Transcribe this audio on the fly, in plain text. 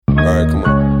Alright, come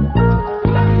on.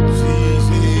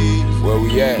 Where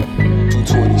we at?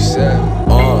 227.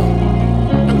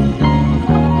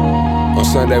 On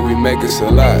Sunday we make it a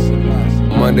lot.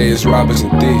 Monday is robbers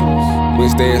and thieves.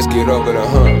 Wednesday is get over the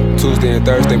hump. Tuesday and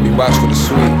Thursday we watch for the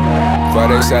sweet.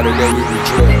 Friday, Saturday we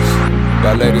rejoice.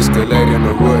 By late escalator in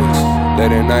the woods.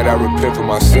 Late at night I repent for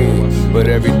my sins. But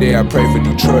every day I pray for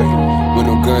Detroit. With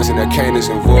them guns and that cane is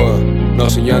involved. Know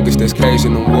some youngest that's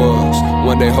caging them walls.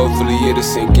 One day hopefully it'll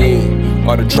sink in.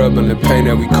 All the trouble and pain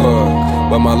that we caused.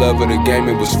 But my love of the game,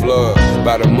 it was flawed.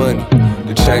 By the money,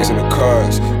 the chains and the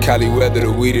cars. Cali weather,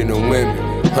 the weed and the women.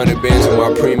 100 bands on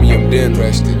my premium dinner.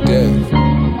 Rest to death.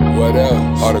 What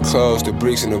else? All the clothes, the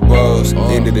bricks and the balls.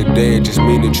 End of the day, it just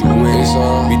mean that you win.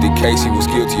 Beat the case, he was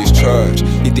guilty as charged.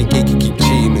 He think he can keep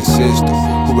cheating the system.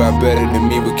 Who out better than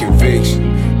me with conviction?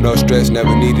 No stress,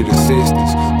 never needed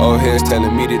assistance. Old heads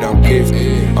telling me that I'm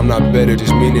gifted. I'm not better,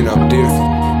 just meaning I'm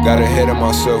different. Got ahead of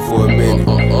myself for a minute.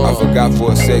 I forgot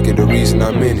for a second the reason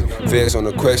I'm in it. Feds on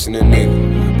the question of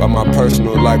nigga. By my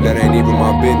personal life, that ain't even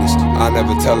my business. I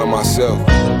never tell on myself,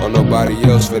 or nobody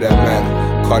else for that matter.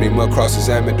 Caught him up,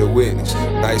 cross-examined the witness.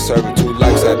 Night serving 2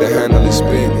 lights, had to handle his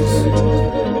business.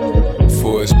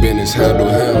 For his business, handle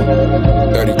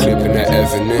him. 30 clipping that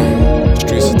F&N.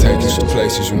 Streets will take you to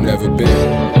places you never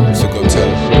been. So go tell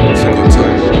him, so go tell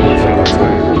him, so go tell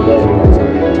him.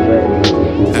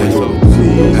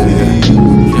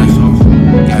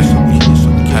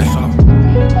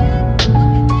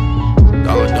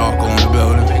 Dollar Dark on the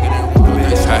building.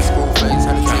 High school face,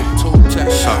 had to take 2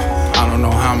 tests. I don't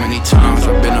know how many times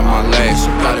I've been on my legs, so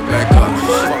got it back up. I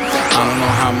don't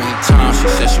know how many times she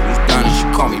said she was done and she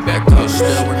called me back up.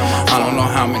 I don't know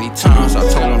how many times I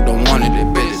told them don't want it, they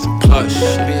bitches and plush. I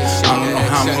don't know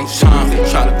how many times they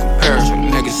try to compare us, but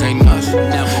niggas ain't us.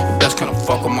 That's gonna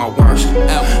fuck with my worst.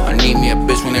 I need me a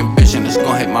bitch with ambition that's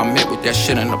gonna hit my mid with that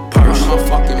shit in the purse.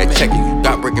 That check you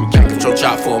got breaking back at your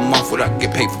job for a month without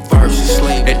get paid for verses.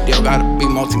 That deal gotta be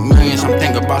multi-millions. I'm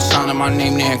thinking about signing my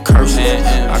name there in cursive.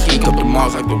 I geek up the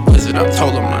malls like the wizard. I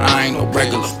told them I ain't no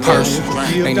regular person.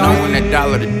 They know when that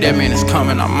dollar the dead man is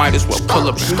coming, I might as well pull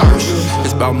up the skirts.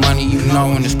 It's about money, you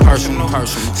know, and it's personal.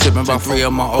 Sipping about 3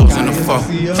 of my O's in the 4.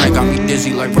 Drink got me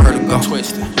dizzy like vertigo.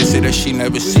 They say that she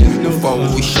never seen me before.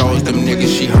 What we show is them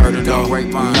niggas she heard it though.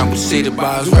 Young preceded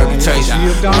by his reputation.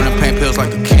 On the pain pills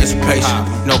like a cancer patient.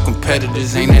 No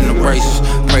competitors ain't in the races.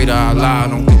 Pray to Allah,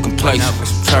 don't get complacent.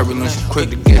 Some turbulence, quick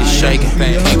to get it shaken.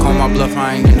 Ain't call my bluff,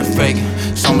 I ain't into faking.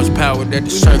 So much power that the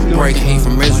circle breaking. He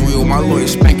from Israel, my lawyer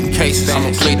spanking cases.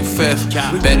 I'ma plead the 5th.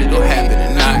 Bet it'll happen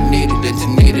and not needed. It's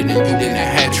needed and you didn't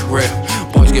have to rip.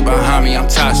 Boys get behind me, I'm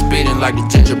tired speeding like the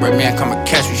gingerbread man. Come and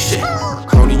catch me shit.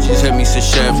 Brody just hit me, said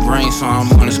chef's green, so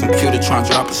I'm on his computer trying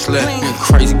to drop a slip. And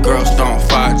crazy girls throwing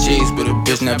 5 G's, but a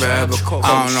bitch never ever.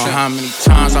 I don't know how many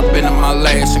times I've been on my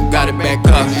legs and got it back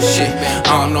up and shit.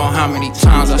 I don't know how many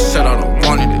times I said I don't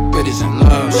want it, the bitches in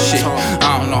love shit.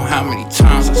 I don't know how many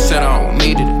times I said I don't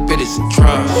need it, the bitches in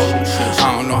drugs.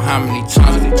 I don't know how many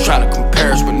times they try to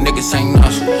compare us, but niggas ain't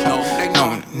us. No,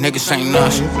 niggas ain't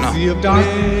us. No,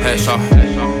 heads off,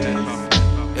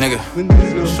 nigga.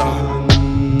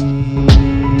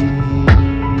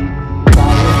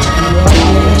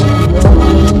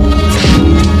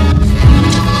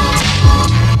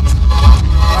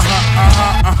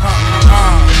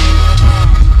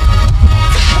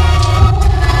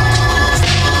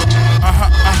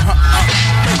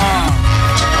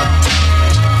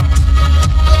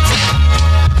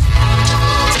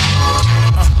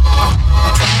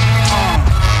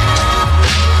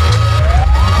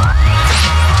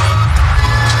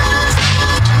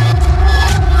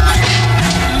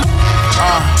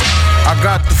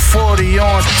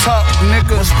 Tuck,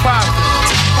 nigga, what's poppin'?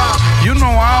 You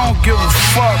know I don't give a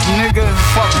fuck, nigga.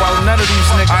 Fuck about none of these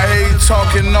niggas. I hear you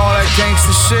talking all that gangsta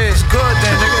shit. It's good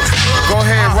then, nigga. Go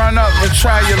ahead, run up and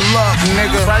try your luck,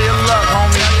 nigga. Try your luck,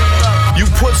 homie. You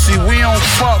pussy, we don't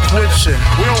fuck with you.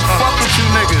 We don't fuck with you,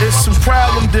 nigga. It's a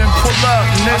problem, then pull up,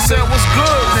 nigga. I said, what's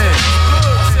good then?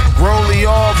 Rollie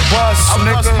all bust,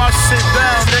 nigga. I bust my shit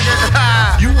down,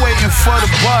 nigga. You waiting for the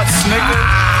bus, nigga.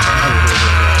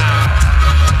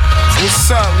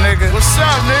 What's up, nigga? What's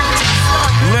up, nigga?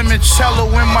 Limoncello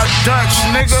in my Dutch,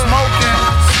 nigga. Smoking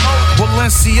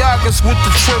Balenciagas with the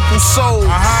triple soul.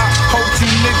 Hope you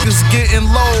niggas getting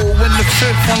low when the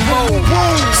 5th one low.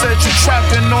 Said you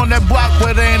trapping on that block,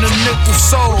 but ain't a nickel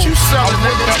sold. I'm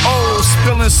with the O's,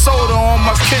 spilling soda on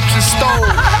my kitchen stove.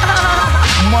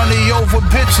 Money over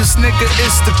bitches, nigga,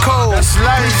 it's the code.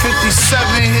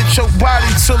 357 hit your body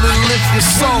till it lift your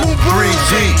soul.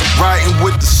 3D, riding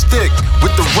with the stick,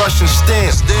 with the Russian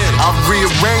stamp. I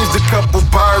rearranged a couple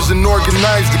bars and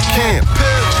organized the camp.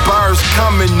 Bars first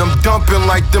coming, I'm dumping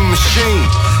like the machine.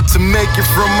 To make it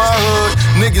from my hood,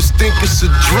 niggas think it's a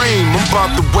dream. I'm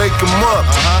about to wake 'em up.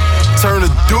 Turn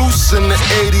a deuce into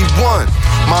 81.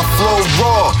 My flow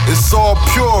raw, it's all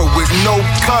pure with no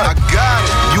cut. I got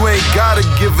it. You ain't gotta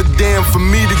give a damn for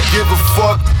me to give a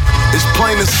fuck. It's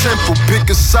plain and simple, pick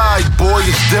a side, boy,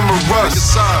 it's them or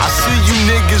us. I see you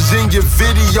niggas in your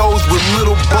videos with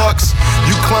little bucks.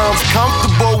 You clowns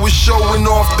comfortable with showing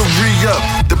off the re-up.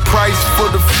 The price for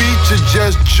the feature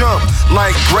just jumped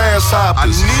like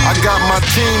grasshoppers. I got my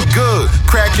team good,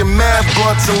 cracking mad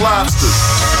blunts and lobsters.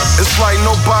 It's like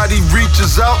nobody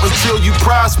reaches out until you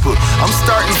prosper. I'm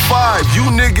starting 5, you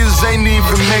niggas ain't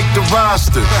even make the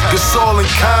roster. Gasol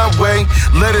and Conway,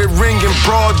 let it ring in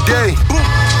broad day.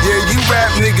 Yeah, you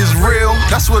rap niggas real,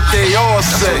 that's what they all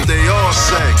say.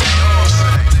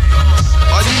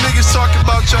 All you niggas talking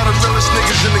about y'all the realest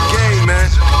niggas in the game, man.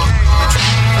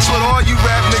 That's what all you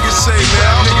rap niggas say, man.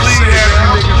 I don't believe that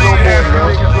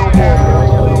no more.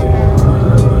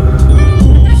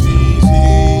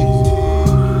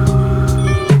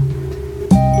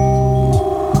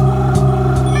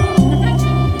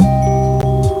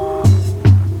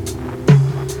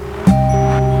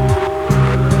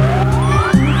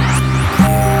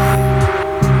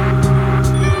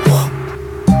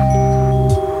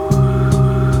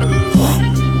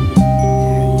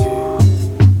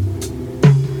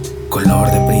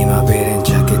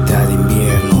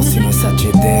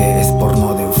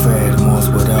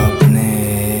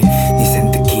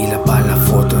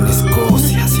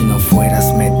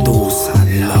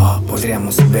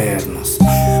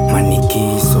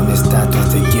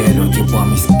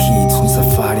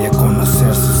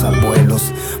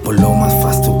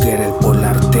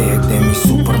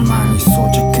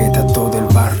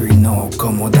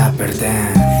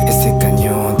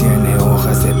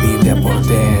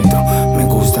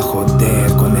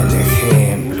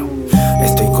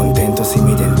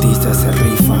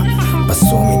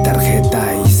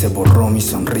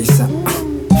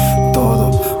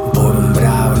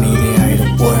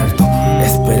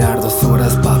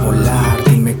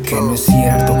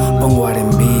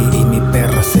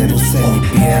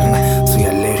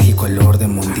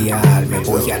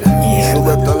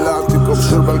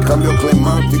 Observa el cambio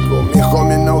climático, mi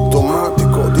homie en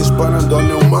automático, disparando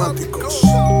neumáticos.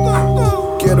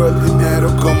 Quiero el dinero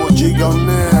como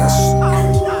gigaones,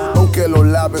 aunque lo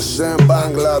laves en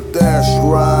Bangladesh,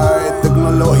 right?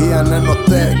 Tecnología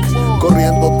nanotech,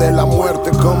 corriendo de la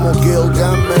muerte como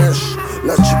Gilgamesh.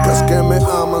 Las chicas que me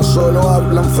aman solo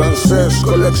hablan francés,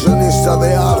 coleccionista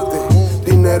de arte.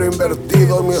 Dinero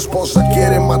invertido, mi esposa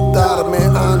quiere matarme.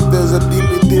 Antes de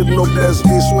dividirnos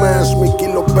this mes, mi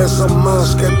kilo pesa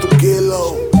más que tu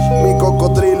kilo. Mi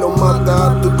cocodrilo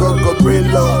mata a tu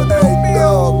cocodrilo. Hey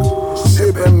dog,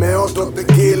 sírveme otro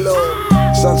tequila.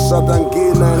 Salsa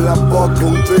tranquila en la boca,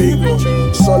 un trigo.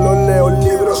 Solo leo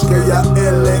libros que ya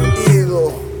he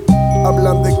leído.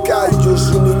 Hablan de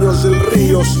cayos y niños del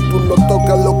río. Si tú lo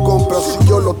tocas, lo compras. Si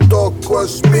yo lo toco,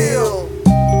 es mío.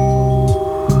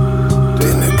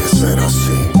 Tiene que ser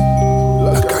así.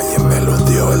 La calle me lo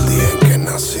dio el día en que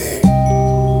nací.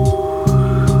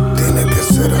 Tiene que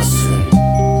ser así.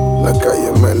 La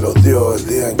calle me lo dio el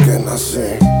día en que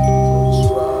nací.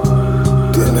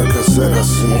 Tiene que ser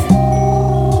así.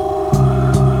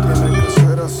 Tiene que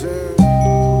ser así.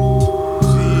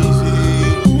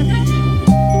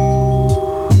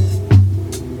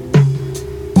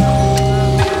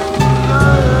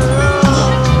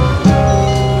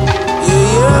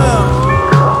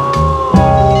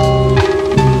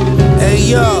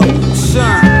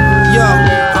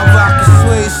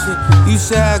 Used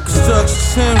to have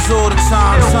construction Sims all the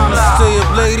time. Trying to stay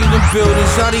up late in the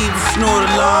buildings, I'd even snore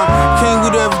the line. Came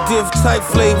with every different type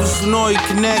flavors, from all your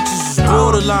connections, was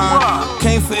borderline.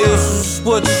 Came for issues,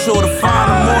 what you sure to find.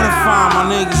 I'm more than fine, my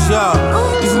niggas, y'all.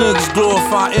 These niggas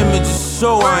glorify images,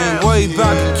 so I ain't worried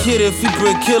about the kid. If he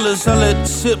bring killers, I let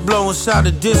the shit blow inside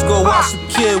the disco. Watch the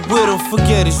kid with him,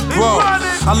 forget his bro.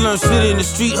 I learned shit in the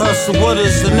street hustle, what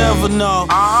is I never know.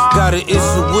 Got an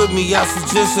issue with me, I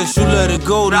suggest that you let it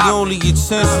go. The only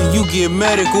attention you get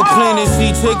medical. Plain as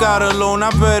he take out a loan, I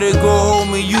better go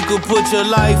home and you could put your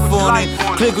life on it.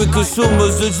 Click with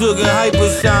consumers, the jug and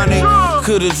hypersonic.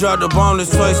 Could've dropped the bombs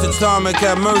twice the time and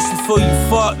had mercy for you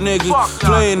fuck niggas.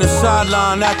 Playing the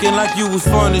sideline, acting like you was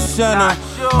front and center.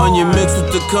 On your mix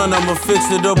with the gun, I'ma fix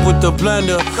it up with the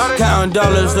blender. Counting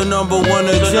dollars, the #1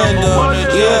 agenda.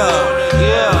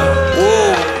 Yeah,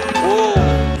 whoa.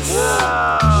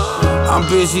 I'm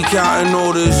busy counting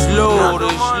all this loot.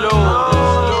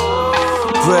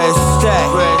 Bread stack.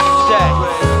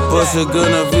 Bust a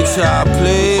gun up, bitch, I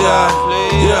play that.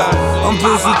 Yeah, I'm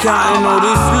busy counting all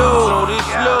this loot.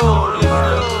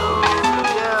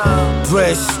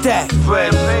 Bread stack.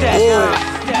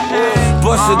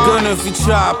 Bust a gun if you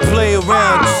try to play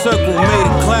around. The circle made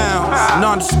of clowns.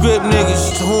 Nondescript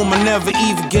niggas to whom I never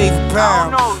even gave a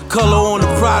pound. Color on the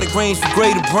product range from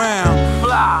gray to brown.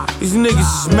 These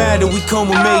niggas is mad that we come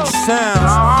with major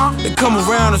sounds. They come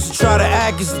around us to try to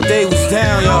act as the day was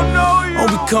down, yo.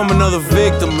 Don't become another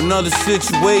victim, another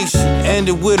situation.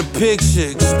 Ended with a picture,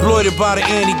 exploited by the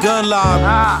anti-gun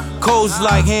lobby. Codes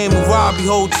like Hammurabi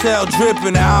Hotel dripping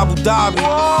in Abu Dhabi.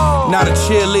 Not a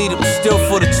cheerleader, but still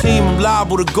for the team. I'm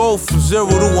liable to go from 0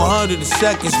 to 100 in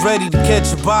seconds. Ready to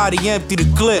catch a body, empty the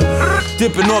clip.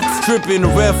 Dipping off the strip in a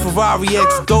red Ferrari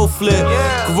X dough flip.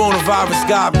 Coronavirus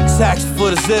got me taxed for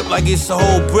the zip like it's a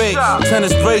whole brick.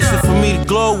 Tennis bracelet for me to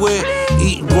glow with.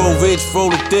 Eat and grow rich,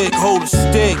 roll it thick, hold a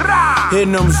stick. Hit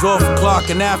numbers off the clock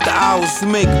and after hours. We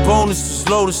make a bonus, this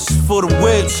lotus is for the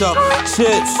whips up.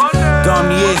 Chips, dumb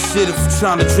the air shit if you're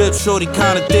trying to drip. Shorty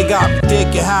kinda dig out the dick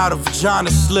and how the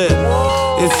vagina slip.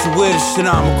 It's the weirdest shit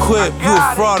I'm equipped. You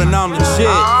a fraud and I'm legit.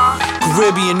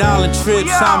 Caribbean island trip,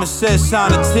 Simon said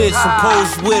sign the tits and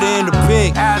pose with her in the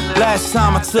pic. Last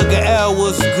time I took a L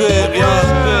was a grip,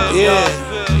 yeah.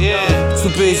 Too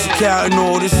busy counting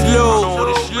all this loot.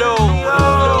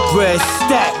 Bread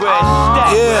stack,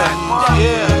 yeah.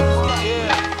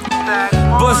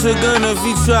 Bust a gun if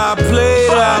you try to play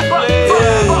that,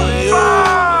 yeah.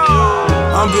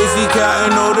 I'm busy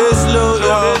counting all this loot,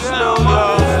 yo.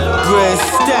 Bread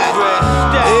stack,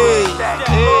 yeah.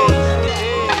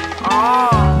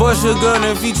 Bust a gun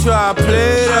if you try to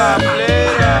play that.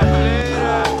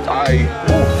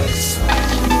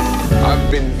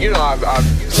 I've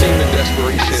seen the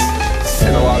desperation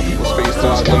in a lot of people's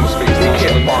faces. We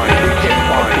can't find a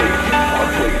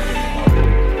place.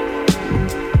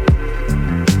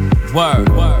 Word.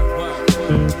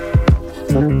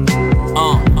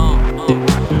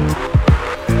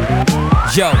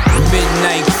 Yo,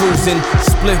 midnight cruising,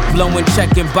 split blowing,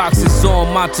 checking boxes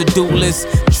on my to-do list.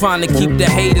 Trying to keep the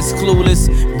haters clueless.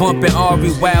 Bumping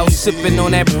Ari while sipping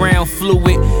on that brown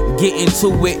fluid. Getting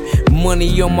to it,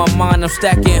 money on my mind. I'm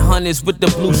stacking hundreds with the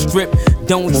blue strip.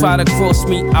 Don't try to cross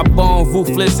me, I born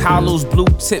ruthless. Hollows, blue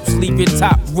tips, leave your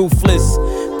top roofless.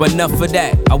 But enough of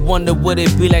that, I wonder what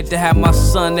it'd be like to have my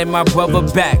son and my brother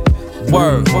back.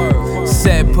 Word.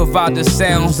 Said provide the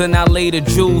sounds and I lay the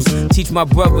jewels. Teach my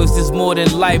brothers there's more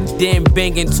than life than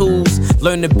banging tools.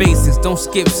 Learn the basics, don't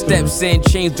skip steps and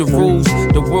change the rules.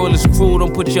 The world is cruel,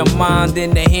 don't put your mind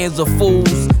in the hands of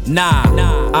fools. Nah,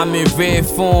 I'm in rare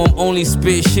form, only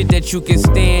spit shit that you can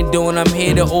stand on. I'm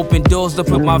here to open doors to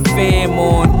put my fam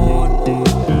on.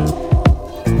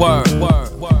 Word.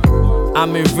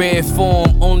 I'm in rare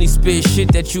form, only spit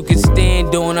shit that you can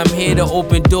stand on. I'm here to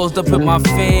open doors to put my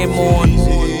fam on.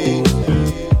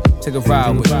 Take a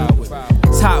ride with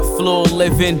top floor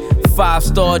living,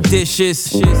 5-star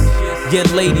dishes. Your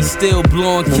lady still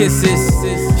blowing kisses.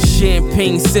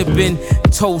 Champagne sipping,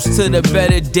 toast to the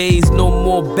better days. No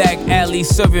more back alley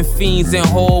serving fiends in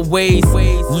hallways.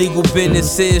 Legal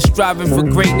businesses striving for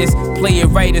greatness. Play it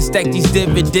right and stack these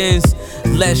dividends.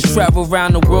 Let's travel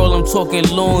around the world, I'm talking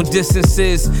long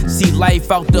distances. See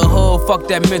life out the hood, fuck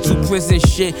that mental prison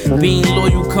shit. Being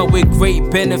loyal come with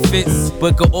great benefits,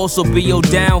 but could also be your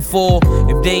downfall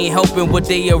if they ain't helping what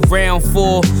they around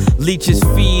for. Leeches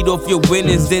feed off your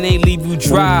winnings, then they leave you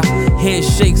dry.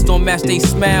 Handshakes don't match they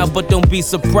smile, but don't be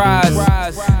surprised.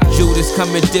 Judas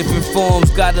come in different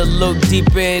forms, gotta look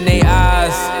deeper in their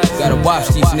eyes. Gotta watch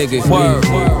these niggas. Word.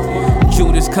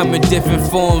 Judas come in different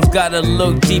forms, gotta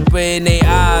look deeper in their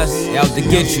eyes. Out to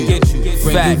get you.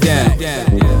 Fact.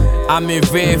 I'm in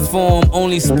rare form,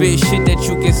 only spit shit that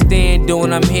you can stand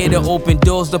on. I'm here to open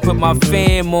doors to put my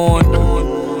fam on.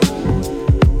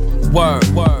 Word.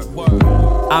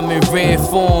 I'm in rare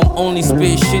form, only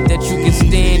spit shit that you can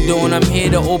stand on. I'm here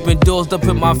to open doors to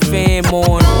put my fam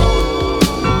on.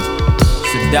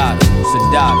 Sadada.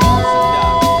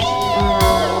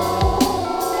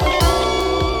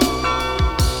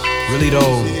 Really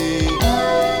though,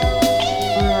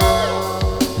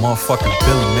 motherfucking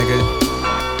Billy, nigga.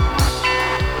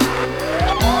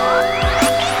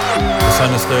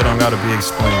 Misunderstood don't gotta be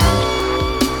explained, man.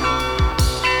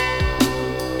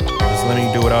 Just letting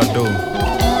you do what I do.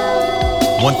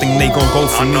 One thing they gon' go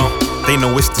for me, they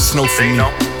know it's the snow for me.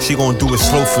 She gon' do it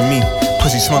slow for me,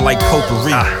 pussy smell like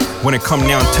potpourri. When it come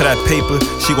down to that paper,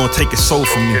 she gon' take it soul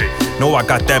for me. Know I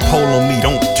got that pole on me,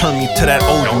 don't turn me to that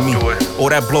old me. Oh,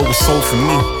 that blow was sold for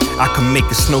me. I can make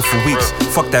it snow for weeks.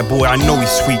 Fuck that boy, I know he's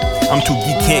sweet. I'm too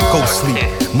geek, can't go to sleep.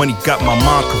 Money got my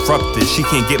mind corrupted. She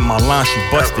can't get my line, she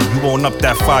busted. You won't up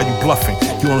that fire, you bluffing.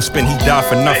 You don't spend, he died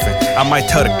for nothing. I might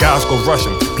tell the guys go rush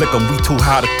him. Blick him, we too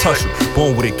high to touch him.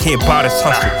 Born with it, can't buy this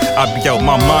hustle. I be out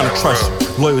my mind to trust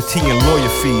him. Loyalty and lawyer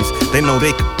fees, they know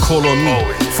they could call on me.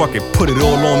 Fuck it, put it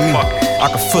all on me. I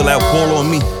can feel that wall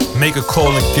on me. Make a call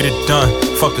and get it done.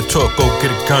 Fuck the talk, go get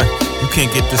a gun. You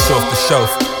can't get this off the shelf.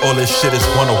 All this shit is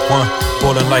 101.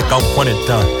 Ballin' like I'm one and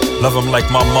done. Love him like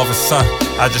my mother's son.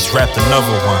 I just rapped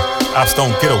another one. Ops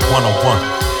don't get a one-on-one.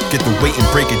 Get the weight and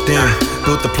break it down.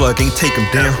 Built the plug, ain't take him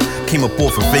down. Came up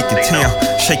off a vacant town.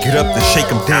 Shake it up, then shake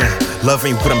him down. Love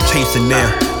ain't what I'm chasing now.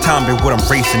 Time ain't what I'm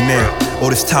racing now. All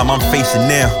this time I'm facing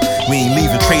now. We ain't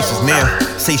leaving traces now.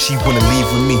 Say she wanna leave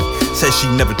with me. Said she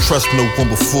never trust no one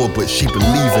before, but she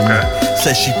believe in me.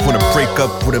 Said she wanna break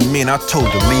up with a man, I told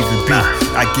her leave it be.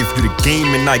 I give you the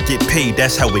game and I get paid,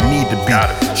 that's how it need to be.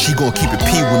 She gon' keep it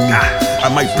P with me. I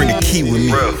might bring a key with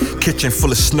me. Kitchen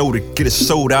full of snow to get it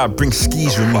sold, I bring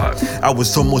skis with me. I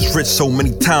was almost rich so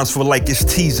many times, feel like it's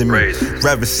teasing me.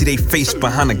 Rather see they face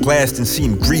behind the glass than see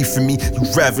him grieve for me. You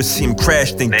rather see him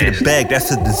crash than get a bag,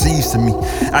 that's a disease to me.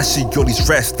 I see all these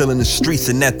rats still in the streets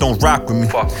and that don't rock with me.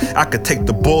 I could take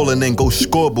the ball and then go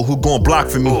score, but who gon' block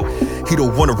for me? He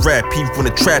don't wanna rap, he wanna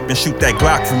trap and shoot that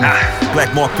Glock for me.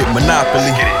 Black market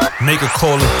monopoly. Make a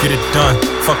call and get it done.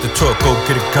 Fuck the talk, go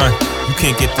get a gun. You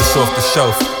can't get this off the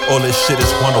shelf. All this shit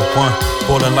is 101.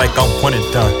 Ballin' like I'm one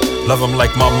and done. Love him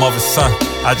like my mother's son.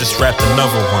 I just rapped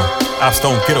another one. Ops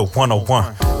don't get a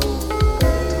 101.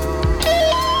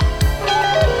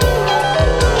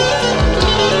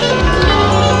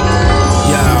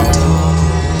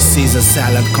 Caesar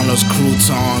salad con los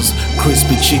croutons,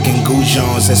 crispy chicken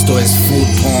goujons, esto es food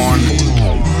porn.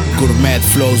 Gourmet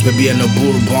flows bebiendo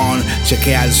bourbon.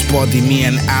 Chequea el spot y me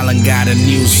and Allan got a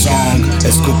new song.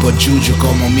 Escupo juju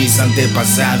como mis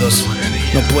antepasados.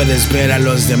 No puedes ver a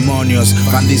los demonios,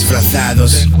 van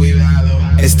disfrazados.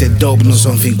 Este dope no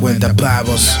son 50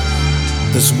 pavos.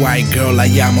 This white girl la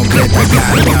llamo Greta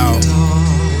Garbo.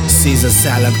 Caesar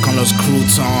salad con los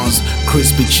croutons,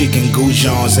 crispy chicken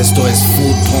goujons, esto es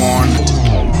food porn.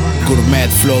 Gourmet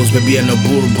flows bebiendo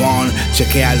bourbon.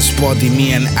 Chequea el spot y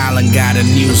me and Allan got a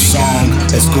new song.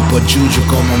 Escupo juju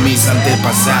como mis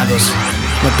antepasados.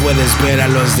 No puedes ver a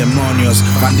los demonios,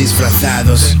 van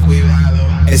disfrazados.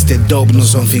 Este dope no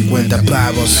son 50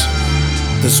 pavos.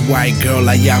 This white girl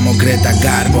la llamo Greta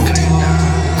Garbo.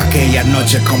 Aquella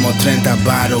noche como 30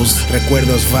 bottles.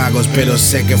 Recuerdos vagos, pero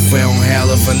sé que fue un hell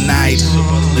of a night.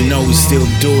 You know we still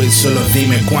do it, solo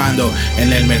dime cuándo.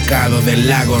 En el mercado del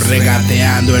lago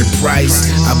regateando el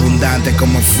price. Abundante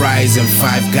como fries and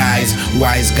Five Guys.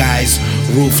 Wise guys,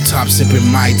 rooftop sipping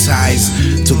Mai Tais.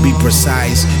 To be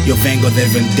precise, yo vengo de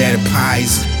vender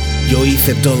pies. Yo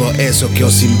hice todo eso que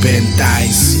os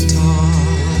inventáis.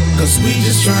 Cause we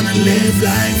just tryna live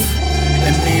life.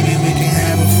 And maybe we can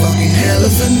have a fucking hell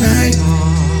of a night.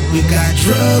 We got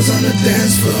drugs on the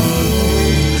dance floor.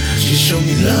 She showed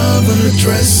me love on the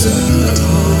dresser.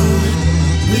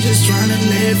 We just tryna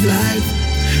live life.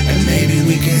 And maybe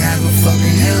we can have a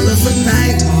fucking hell of a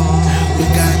night. We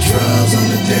got drugs on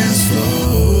the dance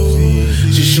floor.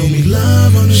 She showed me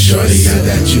love on the Shorty got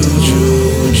that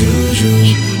juju,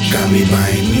 juju. Got me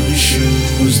buying new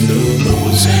shoes,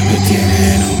 Lukahs. Me tiene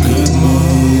en un good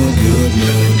mood, good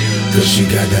mood. Cause she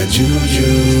got that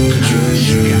juju,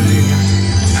 juju.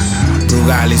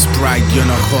 Brugal y Sprite, yo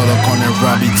no jodo con el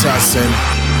Robitussin.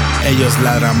 Ellos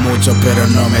ladran mucho pero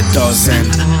no me tosen.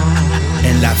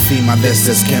 En la cima de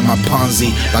este esquema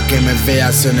Ponzi, pa' que me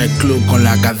veas en el club con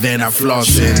la cadena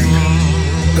flossing.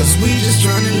 Cause we just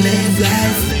tryna live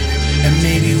life. And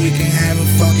maybe we can have a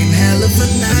fucking hell of a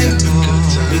night.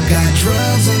 We got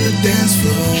drugs on the dance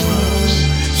floor.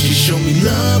 She showed me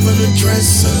love on the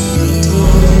dresser.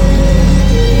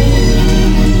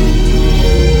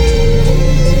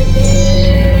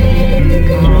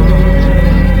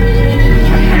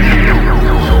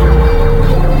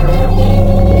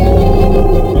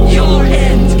 Your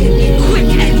end can be quick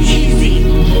and easy,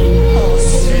 or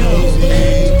slow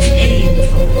and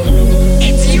painful.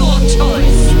 It's your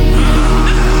choice.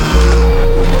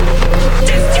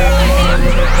 Destroy him!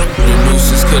 The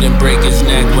nooses couldn't break his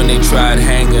neck when they tried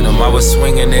hanging him. I was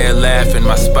swinging there laughing,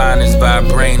 my spine is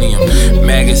vibranium.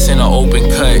 Maggots in an open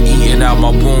cut, eating out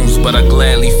my wounds, but I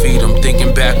gladly feed them.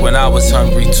 Thinking back when I was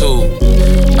hungry too.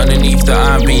 Underneath the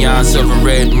ambiance of a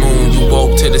red moon, you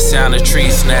woke to the sound of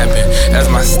trees snapping as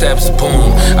my steps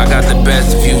boom. I got the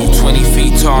best view, 20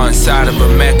 feet tall inside of a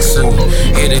mech suit,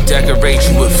 here to decorate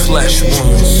you with flesh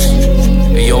wounds.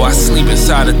 And yo, I sleep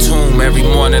inside a tomb. Every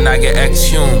morning I get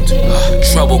exhumed.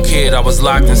 Trouble kid, I was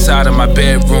locked inside of my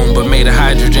bedroom, but made a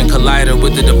hydrogen collider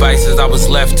with the devices I was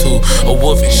left to. A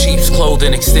wolf in sheep's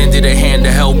clothing extended a hand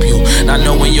to help you. Not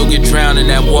knowing you'll get drowned in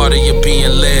that water you're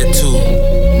being led to.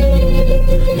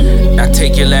 Now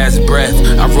take your last breath.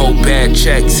 I wrote bad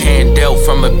checks, hand dealt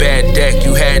from a bad deck.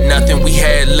 You had nothing, we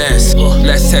had less.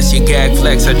 Let's test your gag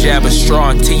flex. I jab a straw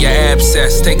into your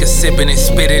abscess. Take a sip and then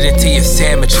spit it into your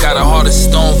sandwich. Got a heart of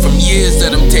stone from years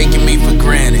that I'm taking me for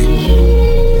granted.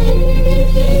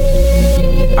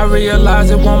 I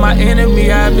realize it wasn't my enemy.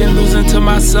 I've been losing to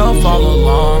myself all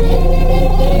along.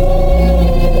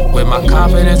 With my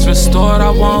confidence restored, I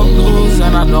won't lose,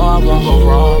 and I know I won't go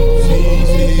wrong.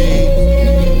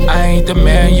 I ain't the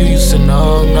man you used to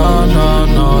know, no, no,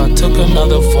 no. I took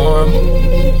another form,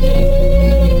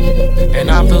 and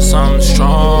I feel something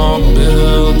strong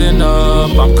building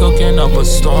up. I'm cooking up a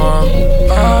storm.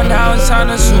 Oh, now it's time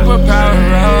to super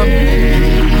power up,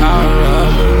 power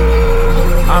up.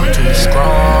 I'm too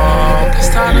strong. It's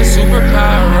time to super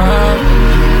power up,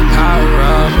 power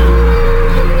up.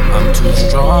 I'm too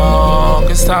strong.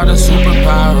 It's time to super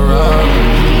power up,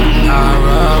 power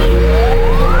up.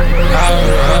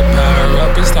 Power up, power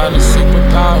up, it's time to super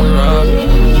power up.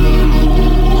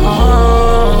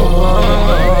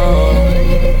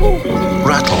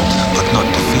 Rattled but not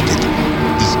defeated,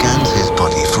 he scans his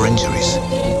body for injuries.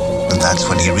 And that's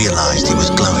when he realized he was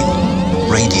glowing,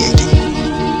 radiating,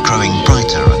 growing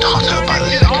brighter and hotter by the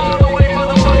second.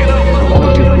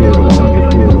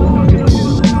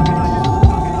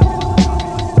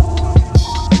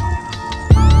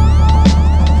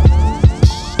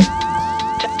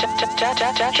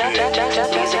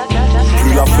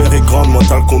 Plus l'affaire est grande, moins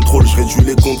t'as le contrôle. Je réduis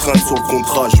les contraintes sur le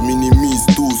contrat. Je minimise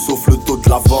tout sauf le taux de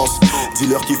l'avance.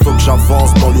 Dis-leur qu'il faut que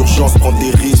j'avance dans l'urgence, prends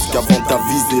des risques avant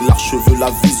d'aviser. L'archeveux, la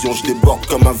vision, je déborde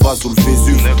comme un vase ou le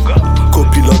Vésuve.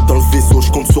 Copilote dans le vaisseau,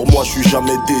 je compte sur moi, je suis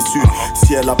jamais déçu.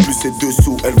 Si elle a plus ses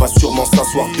dessous, elle va sûrement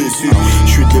s'asseoir dessus.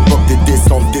 Je suis de l'époque des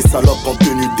descentes, des salopes en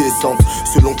tenue décente.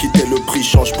 Selon qui t'es le prix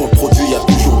change, pour le produit y'a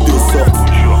toujours deux sortes.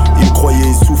 Ils me croyaient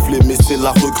essoufflé, mais c'est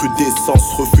la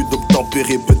recrudescence. Refus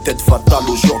d'obtempérer, peut-être fatal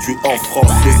aujourd'hui en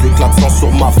France. Les éclats de sang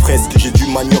sur ma fresque, j'ai du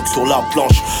manioc sur la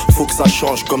planche. Faut que ça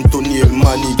change comme Tony et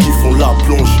Manny qui font la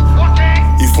plonge.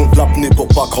 Ils font de l'apnée pour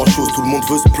pas grand chose. Tout le monde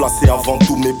veut se placer avant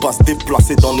tout, mais pas se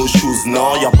déplacer dans nos shoes.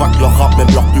 Non, y'a pas que leur rap,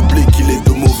 même leur public, il est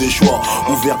de mauvais choix.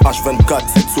 Ouvert H24,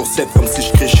 7/7, comme si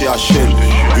je créchais HL.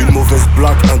 Une mauvaise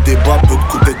blague, un débat peut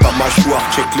te couper ta mâchoire.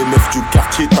 Check les meufs du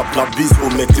quartier, tape la bise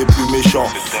aux mecs les plus méchants.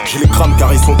 Je les crame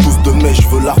car ils sont tous de mèche. Je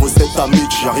veux la recette à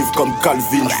Mitch, j'arrive comme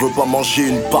Calvin. Je veux pas manger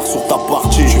une part sur ta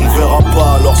partie. Je ne verrai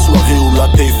pas à leur soirée où la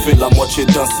taille fait la moitié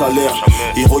d'un salaire.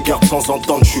 Ils regardent sans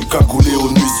entendre, je suis cagoulé aux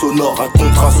nuits sonores. Un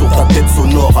contrat sur ta tête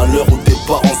sonore à l'heure où tes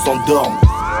parents s'endorment.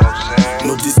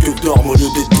 Nos disques dorment au lieu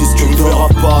des disques. Tu ne verras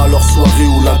pas à leur soirée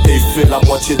où la taille fait la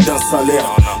moitié d'un salaire.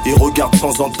 Ils regardent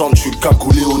sans entendre, je suis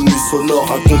cagoulé aux nuits sonores.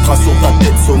 Un contrat sur ta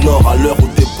tête sonore à l'heure où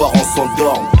tes parents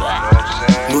s'endorment.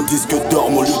 Nos disques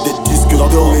dorment au lieu des disques d'or.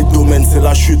 Dans les domaines c'est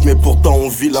la chute, mais pourtant on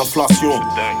vit l'inflation.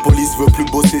 Police veut plus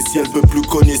bosser si elle peut plus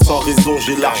cogner sans raison.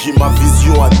 J'élargis ma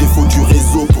vision à défaut du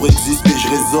réseau. Pour exister je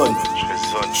raisonne.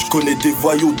 Je connais des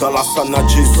voyous dans la sana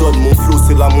Jason. Mon flow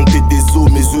c'est la montée des eaux.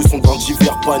 Mes œufs sont dans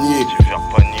divers paniers.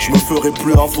 Je me ferai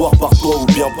plus avoir par toi ou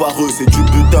bien par eux. C'est du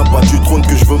butin, pas du trône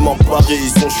que je veux m'emparer.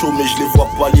 Ils sont chauds mais je les vois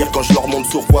pas lire. Quand je leur monte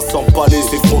sur quoi s'empaler.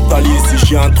 C'est frontalier, si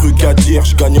j'ai un truc à dire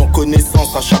je gagne en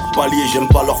connaissance à chaque palier. J'aime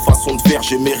pas leur façon de faire,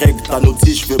 j'ai mes règles. Ta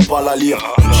notice je vais pas la lire.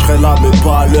 Je serai là mais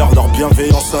pas à l'heure. Leur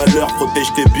bienveillance à l'heure.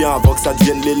 Protège tes biens avant que ça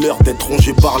devienne les leurs. D'être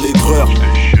rongé par les greurs.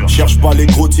 Cherche pas les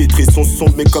gros titres, ils sont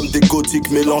sombres mais comme des gothiques.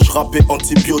 Mélange rap et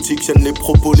antibiotiques, tiennent les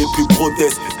propos les plus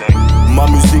grotesques. Ma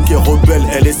musique est rebelle,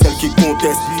 elle est celle qui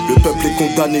conteste. Le peuple est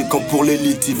condamné quand pour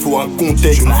l'élite il faut un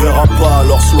contexte. Tu ne verras pas à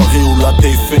leur soirée où la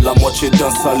taille fait la moitié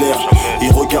d'un salaire.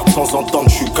 Ils regardent sans entendre,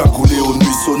 je suis cagoulé aux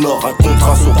nuits sonores. Un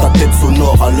contrat sur ta tête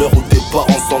sonore à l'heure où tes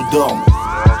parents s'endorment.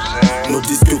 Nos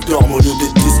disques dorment au lieu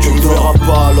des disques. Tu ne verras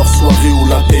pas à leur soirée où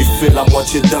la taille fait la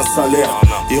moitié d'un salaire.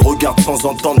 Ils regardent sans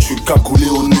entendre, je suis cagoulé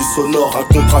aux nuits sonores.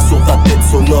 Un contrat sur ta tête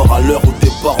sonore à l'heure où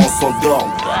tes parents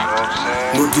s'endorment.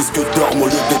 Nos disques dorment au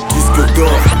lieu des disques d'or.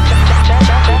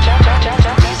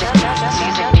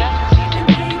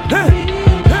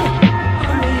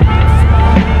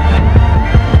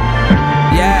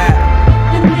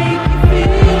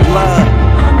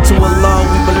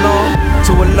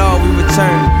 To Allah we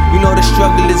return. You know the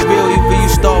struggle is real, either you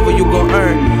starve or you gon'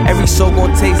 earn. Every soul gon'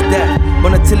 taste death.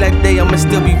 But until that day, I'ma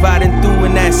still be riding through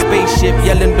in that spaceship,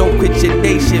 yelling, don't quit your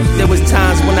day shift. There was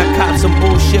times when I copped some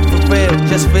bullshit for real,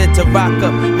 just for it to rock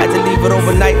up. Had to leave it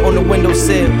overnight on the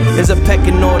windowsill. There's a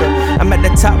pecking order. I'm at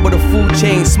the top of the food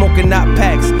chain, smoking out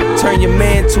packs. Turn your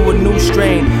man to a new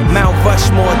strain. Mount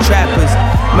Rushmore trappers.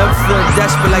 Never feeling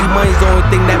desperate like money's the only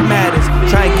thing that matters.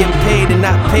 Try and get paid and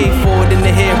not pay for it in the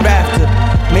hereafter.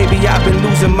 Maybe I've been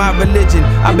losing my religion.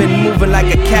 I've been moving like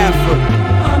a Catholic.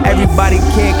 Everybody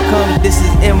can't come, this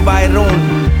is invite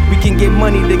only. We can get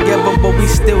money together, but we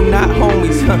still not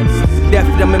homies. Deaf,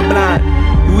 dumb, and blind.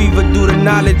 You either do the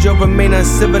knowledge or remain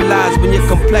uncivilized. When your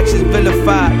complexion's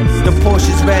vilified, the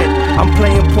Porsche's red. I'm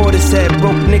playing Portishead.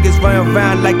 Broke niggas running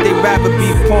around like they rather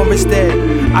be porn instead.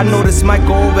 I know this might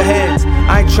go over heads.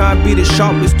 I ain't trying to be the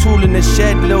sharpest tool in the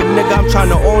shed. Little nigga, I'm trying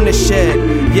to own the shed.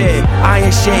 Yeah,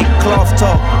 iron shake, cloth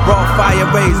talk, raw fire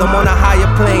rays. I'm on a higher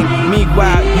plane.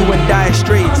 Meanwhile, you in dire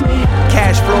straits.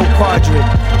 Cash flow quadrant.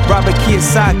 Robert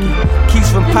Kiyosaki, keys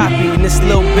from Poppy, and this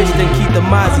little bitch then keep the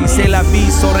Mozzie. C'est la vie,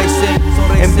 so they say.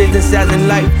 In business as in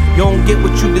life, you don't get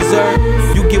what you deserve,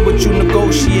 you get what you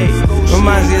negotiate.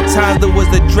 Reminds me of times there was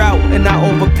a drought and I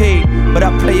overpaid, but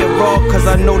I play it raw cause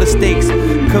I know the stakes.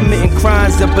 Committing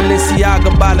crimes in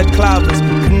Balenciaga balaclavas.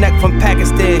 Connect from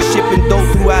Pakistan, shipping dope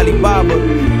through Alibaba.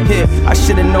 Yeah, I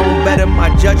should've known better,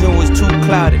 my judgment was too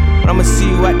clouded. But I'ma see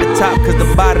you at the top cause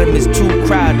the bottom is too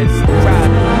crowded.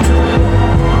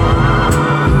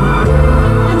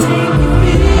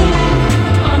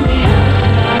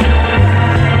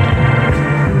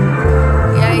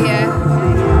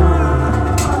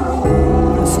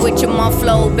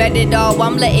 Flow, bet it all,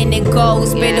 I'm letting it go.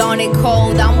 Spit on it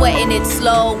cold, I'm wetting it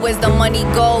slow. Where's the money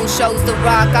go? Shows the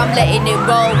rock, I'm letting it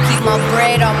roll. Keep my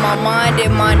bread on my mind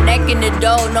and my neck in the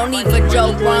dough. No need for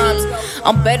joke rhymes.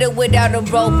 I'm better without a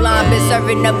rope line. Been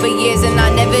serving up for years and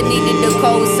I never needed the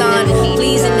cosign.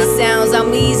 Pleasing the sounds,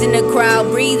 I'm easing the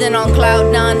crowd. Breathing on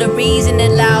cloud nine, the reason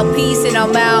it loud. Peace and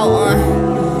I'm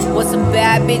out. What's a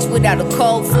bad bitch without a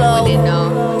cold flow?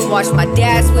 Watch my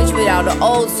dad switch without an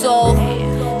old soul.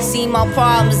 See my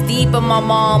problems deep in my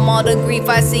mom. All the grief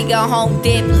I see got home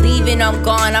dip. Leaving, I'm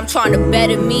gone. I'm trying to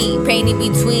better me. Pain in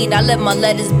between. I let my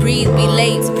letters breathe. Be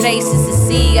late to places to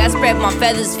see. I spread my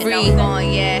feathers free.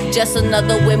 Just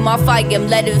another win. My fight am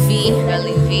let it be.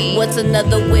 What's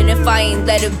another win if I ain't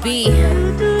let it be? If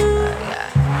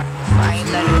I ain't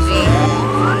let it be.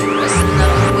 What's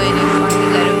another win if I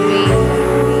ain't let it be?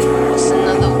 What's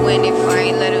another win if I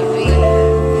ain't let it be?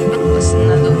 What's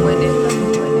another win if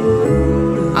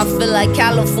I feel like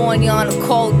California on a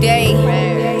cold day.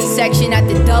 Section at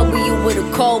the W with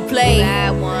a cold play.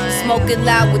 Smoking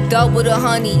loud with double the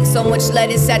honey. So much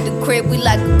lettuce at the crib, we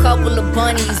like a couple of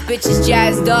bunnies. Bitches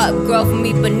jazzed up, girl from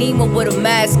Ipanema with a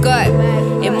mask up.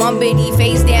 In my bitty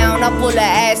face down, I pull her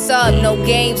ass up. No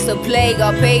games to play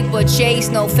or paper chase.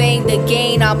 No fame to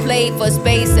gain, I play for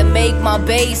space and make my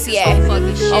base, yeah.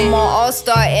 I'm an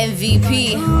all-star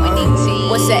MVP.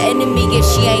 What's the enemy if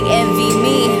she ain't envy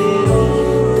me?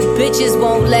 Bitches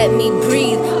won't let me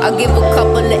breathe. I'll give a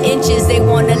couple of inches, they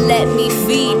wanna let me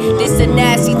feed. This a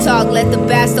nasty talk, let the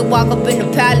bastard walk up in the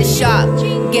palace shop.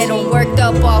 Get them worked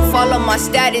up off all of my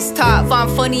status top.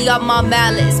 Find funny off my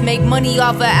malice, make money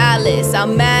off of Alice.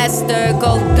 I'm master,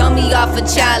 go dummy off a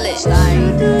challenge.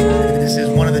 This is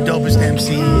one of the dopest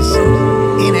MCs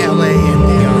in LA and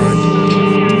beyond.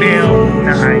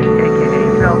 VOL.9,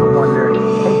 aka Fell the Wonder.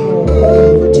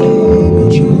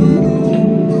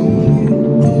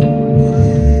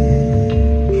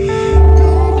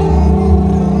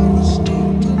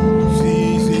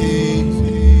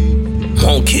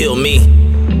 Won't kill me,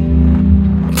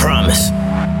 I promise.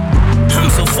 I'm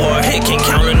so far ahead, can't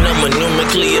count a number.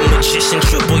 Numerically a magician,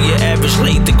 triple your average.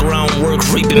 Laid the groundwork,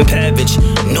 reaping pavage.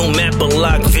 No map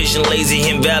unlocked, vision lazy,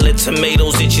 invalid.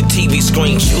 Tomatoes at your TV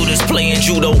screen. Shooters playing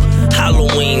judo.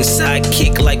 Halloween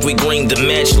sidekick like we green. The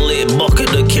match lit,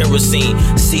 bucket of kerosene.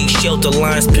 See shelter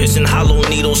lines piercing, hollow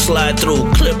needles slide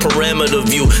through. Clear parameter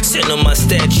view, center my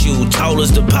statue. Tall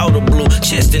as the powder blue,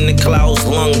 chest in the clouds,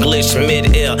 lung glitch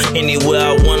mid-air. Anywhere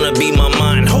I wanna be, my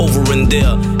mind hovering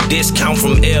there. Discount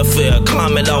from airfare,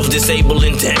 climate off,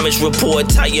 disabling damage report.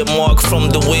 Tire mark from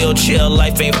the wheelchair,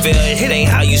 life ain't fair. It ain't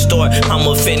how you start,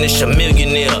 I'ma finish a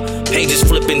millionaire. Pages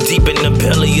flipping deep in the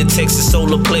belly of Texas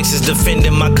solar plexus.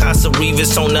 Defending my Casa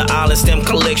Rivas on the island stamp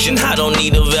collection. I don't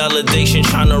need a validation,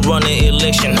 tryna run an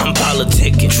election. I'm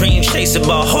politicking, dream chasing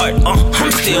by heart,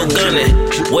 I'm still gunning.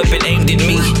 Weapon aimed at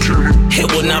me,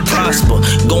 it will not prosper.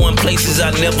 Going places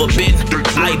I never been,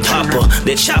 eye popper.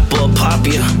 That chopper pop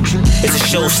ya, it's a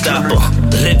showstopper.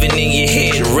 Living in your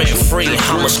head rent free,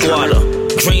 I'm a squatter.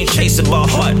 Dream chasing by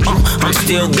heart, I'm still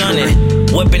still gunning.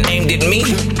 Weapon aimed at me,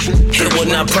 it will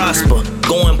not prosper.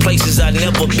 Going places I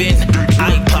never been,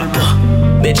 eye popper.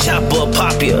 That chopper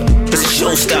pop ya, it's a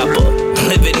showstopper.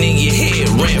 Living in your head,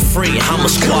 rent free, I'm a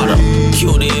squatter.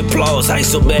 Cue the applause,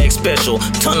 ISO bag special.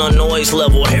 Ton of noise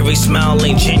level, every smile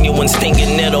ain't genuine.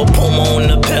 Stinking nettle, Puma on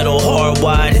the pedal.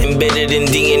 Hardwired, embedded in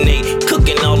DNA.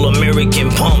 Cooking all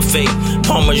American pump fake.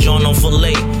 Parmesan on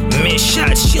filet. Mint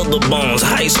shots, shield the bones.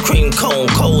 Ice cream cone,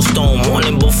 cold stone.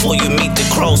 Morning before you meet the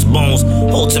crossbones.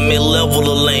 Ultimate level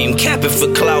of lame, cap it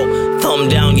for clout. Thumb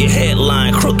down your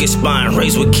headline, crooked spine.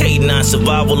 Raised with K9,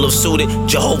 survival of suited.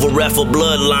 Jehovah Rapha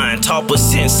bloodline, top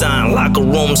percent sign. Locker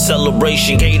room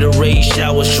celebration, Gatorade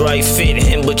shower, stripe fit.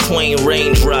 In between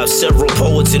raindrops, several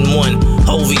poets in one.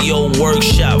 OVO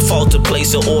workshop, fault to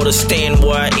place an order. Stand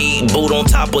where I eat, boot on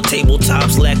top of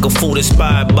tabletops. Lack of food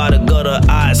inspired by the gutter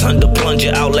eyes. Under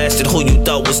plunger outlasted who you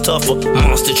thought was tougher.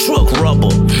 Monster truck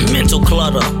rubber, mental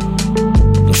clutter.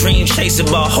 Dream chasing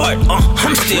by heart,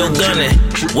 I'm still gunning.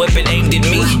 Weapon aimed at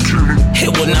me,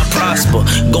 it will not prosper.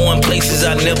 Going places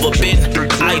I never been,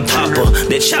 eye popper.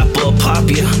 That chopper pop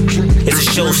ya, it's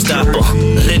a showstopper.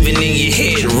 Living in your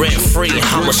head, rent free,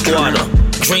 I'm a squatter.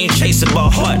 Dream chasing by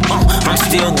heart, I'm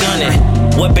still gunning.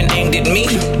 Weapon aimed at me,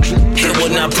 it will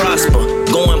not prosper.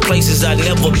 Going places I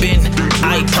never been,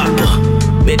 eye popper.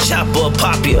 That chopper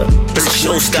pop ya, it's a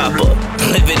showstopper.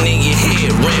 Living in your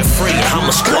head, rent free, I'm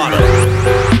a squatter.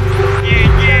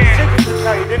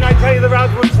 Didn't I tell you the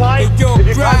rounds would fly? Hey, yo, did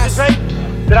you craz.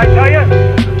 concentrate? Did I tell you?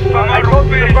 I told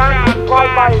you the rounds would fly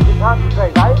by if you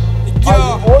concentrate, right?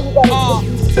 Yo,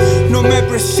 no me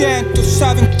presento,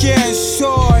 saben quién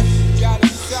soy,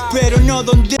 pero no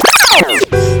dónde.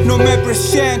 No me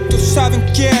presento, saben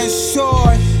quién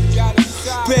soy,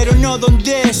 pero no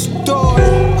dónde estoy.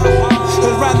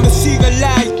 El rap me sigue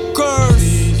like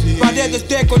curse. Paredes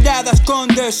decoradas con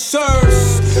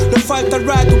desserts. Le falta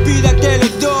rap, tu vida te le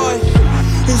doy.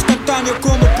 Instantáneo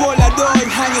como Polaroid.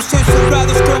 Años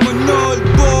encerrados como en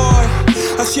Old Boy.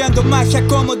 Haciendo magia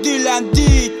como Dylan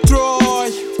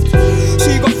Detroit.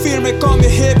 Sigo firme con mi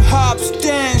hip hop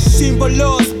stance.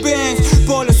 Símbolos Benz,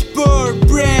 polo spur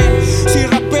brain. Si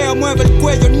rapeo mueve el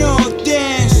cuello, no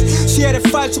dance. Si eres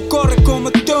falso corre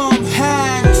como Tom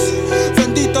Hanks.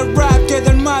 Bendito rap que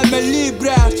del mal me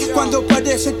libras. Cuando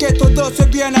parece que todo se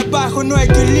viene abajo no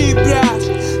equilibras.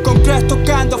 Con craz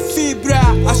tocando fibra,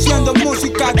 haciendo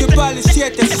música que vale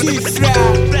 7 cifras.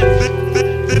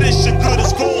 This shit good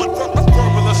as going.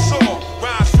 Verbal assault,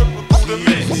 rhymes triple through the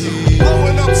mix.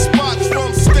 Blowing up spots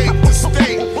from state to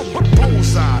state.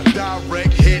 Bullseye,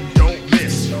 direct hit, don't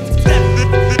miss.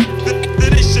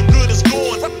 This shit good as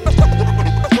going.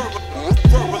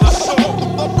 Verbal assault,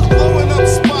 blowing up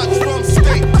spots from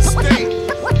state to state.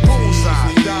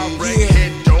 Bullseye, direct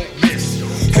hit, don't miss.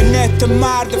 En este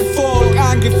mar de folk,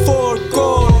 angry for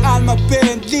gold. Almas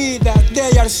perdidas,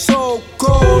 they are so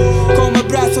cold. Como el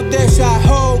brazo de esa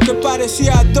hoe que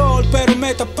parecía doll, pero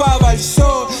me tapaba el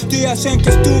sol. Días en que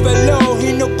estuve low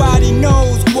y nobody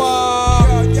knows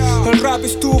why. El rap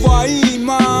estuvo ahí,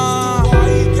 man,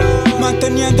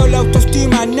 manteniendo la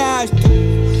autoestima en alto,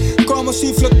 como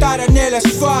si flotara en el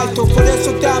asfalto. Por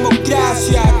eso damos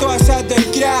gracias a todas esas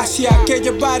desgracias que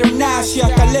llevaron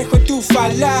hacia tan lejos tu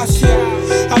falacia.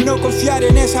 A no confiar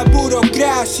en esa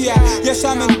burocracia y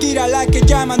esa mentira a la que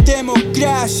llaman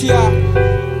democracia.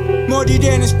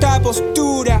 Moriré en esta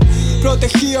postura,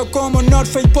 protegido como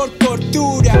Norface por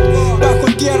tortura.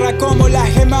 Bajo tierra como la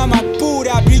gema más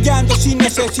pura, brillando sin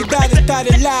necesidad de estar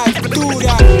en la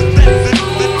altura.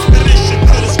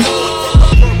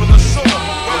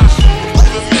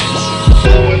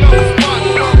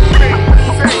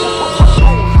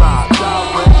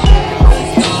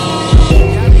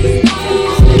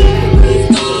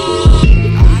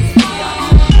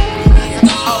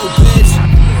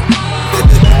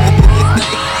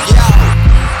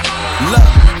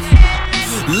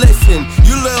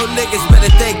 Niggas better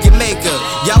thank your maker.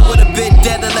 Y'all would've been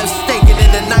dead and left stinking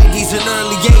in the 90s and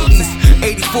early 80s.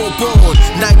 84 born,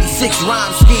 96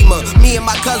 rhyme schemer. Me and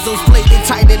my cousins played it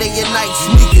tighter than your night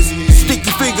sneakers.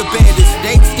 Sticky finger bandits,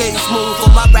 they skate smooth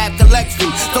for my rap collection.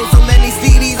 Throw so many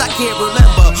CDs I can't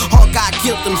remember. Hawkeye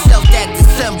killed himself that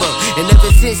December. And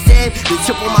ever since then, the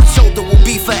chip on my shoulder will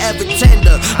be forever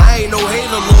tender. I ain't no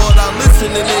hater, Lord, I listen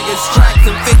to niggas' tracks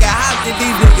and figure how did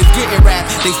these niggas get in rap.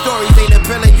 They stories ain't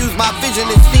appealing, use my vision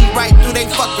and see right through they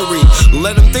fuckery.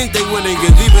 Let them think they winning,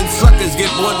 cause even suckers get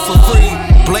one for free.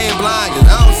 Playing blind, cause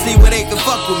I don't see where they can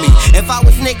fuck with me. If I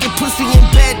was naked pussy in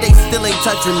bed, they still ain't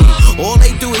touching me. All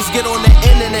they do is get on the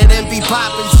internet and be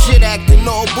popping shit, acting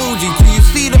all bougie. Till you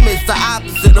see them, it's the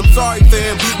opposite. I'm sorry,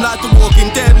 fam, not the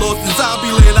Walking Dead, lost in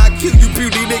zombie land. I kill you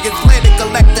beauty niggas, plan to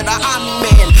collect the army man.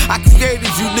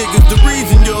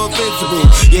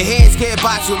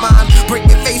 watch with mine. Break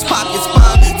your face, pop your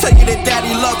spine. Tell you that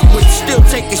daddy love you and still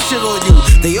take a shit on you.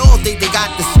 They all think they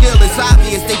got the skill, it's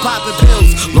obvious they poppin'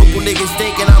 pills. Local niggas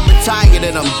thinking I'm retired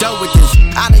and I'm done with this.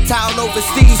 Out of town,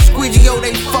 overseas, squeegie, yo,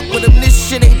 they fuck with them. This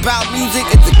shit ain't about music,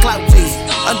 it's a clout chase.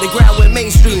 Underground with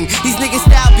mainstream. These niggas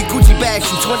style be Gucci bags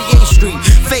from 28th Street.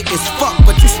 Fake as fuck,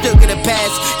 but you still get a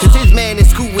pass. Cause his man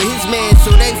is cool with his man,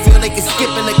 so they feel they can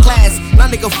skip in the class. My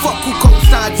nigga, fuck who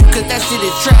co-signed you, cause that shit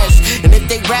is trash. And if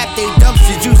they rap, they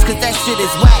dumpster juice, cause that shit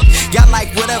is whack. Y'all like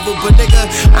whatever, but nigga,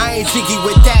 I ain't jiggy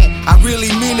with that. I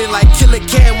really mean it like Killer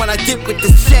Cam when I dip with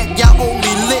the set. Y'all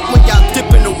only lit when y'all dip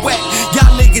in the wet.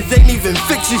 Y'all niggas ain't even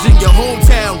fixtures in your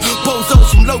hometown. Bozos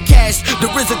from low cash. The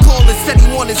RZA caller said he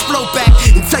want his flow back.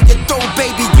 And tell your throat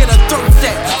baby, get a throat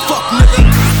set. Fuck nigga.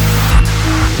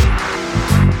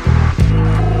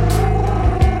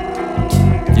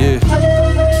 Yeah.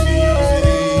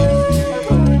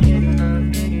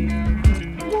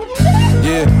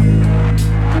 Yeah.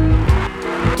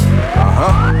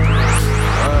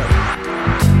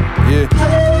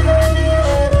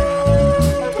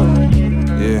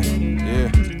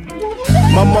 Yeah.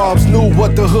 My moms knew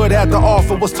what the hood had to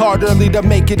offer was hard early to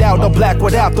make it out. The black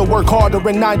would have to work harder,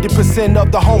 and 90%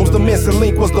 of the homes, the missing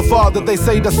link was the father. They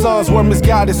say the sons were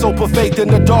misguided, so put faith in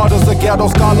the daughters. A ghetto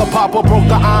scholar, papa broke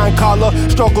the iron collar.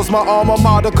 Struggles my alma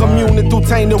mater, communing through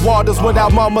tainted waters.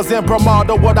 Without mamas and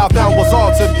imprimatur, what I found was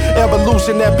altered.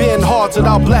 Evolution had been halted.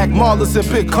 Our black maulers had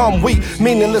become weak,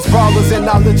 meaningless brawlers, and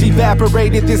knowledge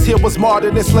evaporated. This here was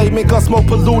martyred enslavement, cause smoke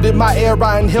polluted my air.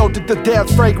 I inhaled it to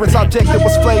death, fragrance objective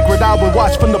was flagrant. I would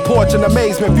watch from the porch in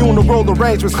amazement. Funeral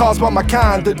arrangements caused by my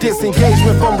kind. The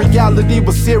disengagement from reality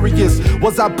was serious.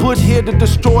 Was I put here to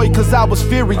destroy cause I was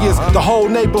furious? The whole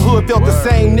neighborhood felt the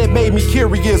same, it made me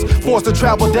curious. Forced to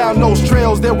travel down those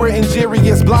trails that were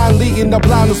injurious. Blind leading the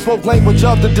blind who spoke language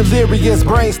of the delirious.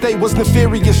 Brain state was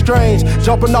nefarious, strange.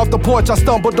 Jumping off the porch I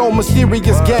stumbled on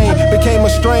mysterious game. Became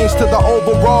estranged to the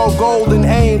overall goal and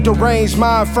aim. Deranged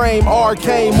mind frame,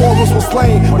 arcane morals were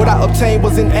slain. What I obtained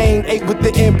was an aim, ate with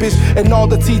the impish. And all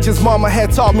the teachers mama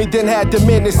had taught me then had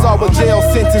diminished. Saw a jail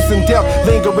sentence and death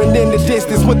lingering in the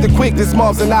distance. With the quickness,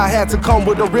 moms and I had to come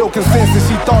with a real consensus.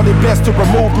 She thought it best to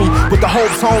remove me, with the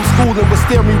hopes homeschooling would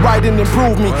steer me right and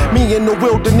improve me. Me in the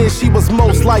wilderness, she was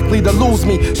most likely to lose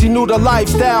me. She knew the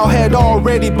lifestyle had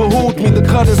already behooved me. The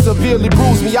cutter severely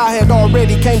bruised me. I had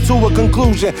already came to a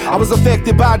conclusion. I was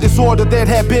affected by disorder that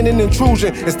had been an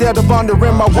intrusion. Instead of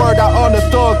honoring my word, I honored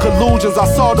thug collusions. I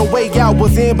saw the way out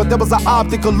was in, but there was an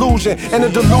optic illusion and a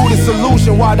deluded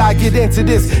solution. Why'd I get into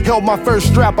this? Held my first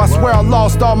strap, I swear I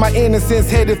lost all my innocence.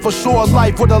 Headed for short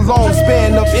life with a long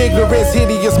span of ignorance.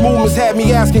 Hideous movements had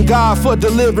me asking God for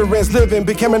deliverance. Living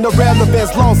became an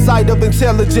irrelevance, lost sight of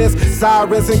intelligence.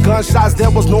 Sirens and gunshots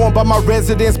that was known by my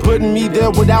residents, putting me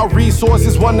there without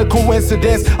resources, wasn't a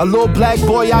coincidence. A little black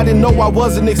boy, I didn't know I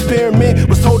was an experiment.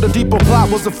 Was told a deeper plot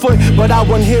was afoot, but I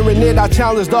wasn't hearing it. I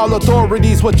challenged all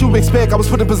authorities. What you expect? I was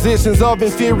put in positions of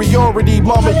inferiority.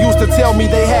 Mama used to tell me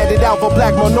they had it out for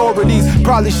black minorities.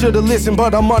 Probably should've listened,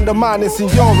 but I'm undermining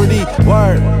seniority.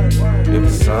 Word. If the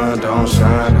sun don't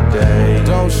shine today,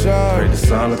 don't shine. Pray the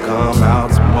sun will come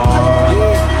out tomorrow.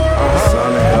 The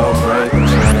sun will help break the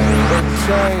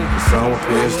chain. The sun will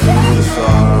pierce through the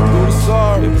sorrow.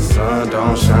 If the sun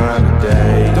don't shine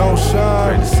today, don't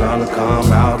shine. Pray the sun will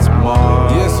come out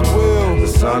tomorrow. Yes, it will. The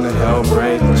sun will help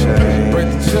break the chain. Break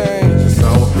the chain. The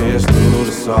sun will pierce through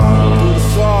the sorrow.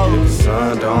 If the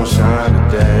sun don't shine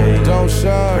today, don't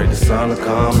shine. Pray the sun will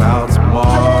come out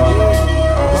tomorrow.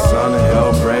 The sun will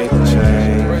help break the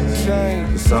chain.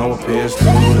 The sun will pierce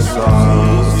through the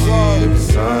sorrow. If the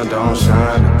sun don't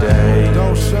shine today,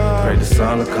 don't shine. Pray the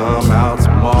sun will come out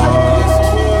tomorrow.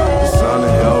 The sun will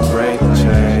help break the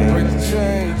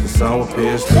chain. The sun will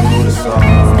pierce through the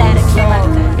sorrow. Statik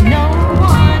Selektah. No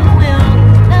one will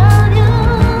love you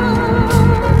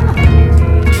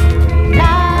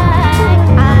like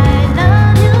I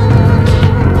love you.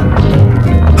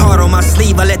 Heart on my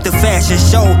sleeve, I let the fashion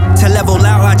show. To level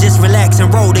out, I just relax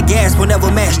and roll. The gas will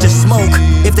never match the smoke.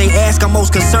 If they ask, I'm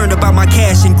most concerned about my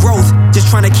cash and growth. Just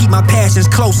trying to keep my passions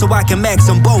close so I can max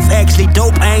them both. Actually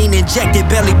dope, I ain't injected,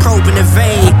 belly probing the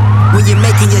vein. When you're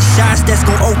making your shots, that's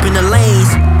gon' open the lanes.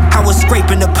 I was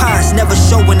scraping the pots, never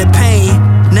showing the pain.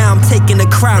 Now I'm taking the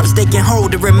crops, they can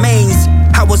hold the remains.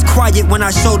 I was quiet when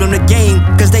I showed them the game,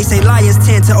 cause they say liars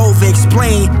tend to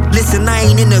over-explain. Listen, I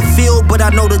ain't in the field, but I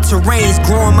know the terrains.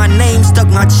 Growing my name, stuck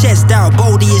my chest out,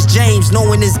 boldy as James.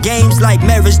 Knowing this game's like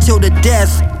marriage till the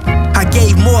death. I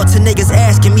gave more to niggas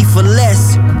asking me for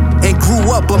less. and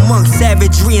grew up amongst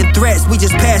savagery and threats. We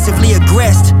just passively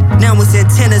aggressed. Now it's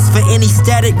antennas for any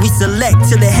static we select,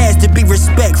 till it has to be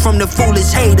respect from the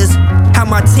foolish haters. How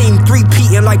my team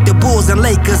three-peating like the Bulls and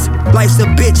Lakers. Life's a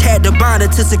bitch, had to bind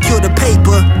it to secure the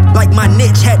paper. Like my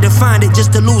niche, had to find it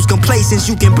just to lose complacence.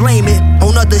 You can blame it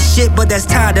on other shit, but that's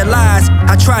tied to lies.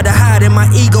 I tried to hide in my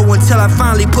ego until I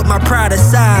finally put my pride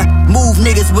aside. Move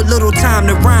niggas with little time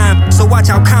to rhyme, so watch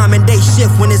how common they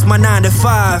shift when it's my 9 to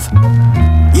 5.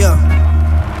 Yeah.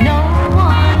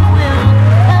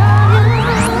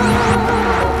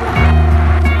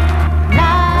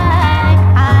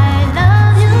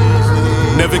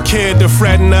 Never cared to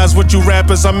fraternize with you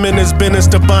rappers. I'm in this business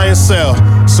to buy and sell,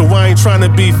 so I ain't trying to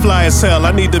be fly as hell.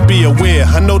 I need to be aware.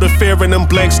 I know the fear in them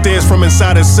blank stares from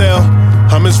inside a cell.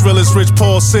 I'm as real as Rich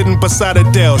Paul sitting beside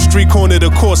Adele. Street corner to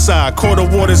courtside, quarter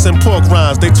waters and pork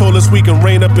rinds. They told us we can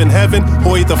reign up in heaven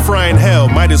or either fry in hell.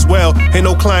 Might as well, ain't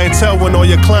no clientele when all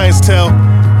your clients tell.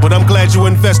 But I'm glad you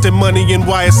invested money in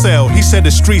YSL. He said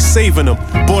the street's saving him.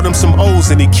 Bought him some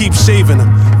O's and he keeps shaving them.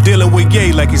 Dealing with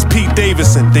Ye like he's Pete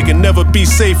Davidson. They can never be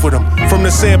safe with him. From the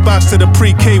sandbox to the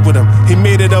pre-K with him. He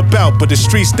made it up out, but the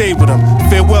street stayed with him.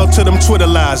 Farewell to them Twitter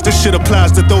lies. This shit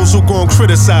applies to those who gon'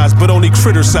 criticize, but only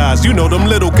criticize. You know them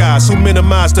little guys who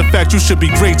minimize the fact you should be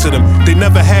great to them. They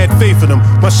never had faith in them.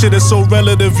 My shit is so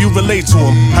relative, you relate to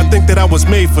them. I think that I was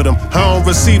made for them. I don't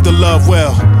receive the love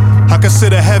well. I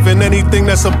consider heaven anything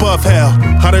that's above hell.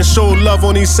 I done showed love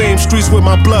on these same streets where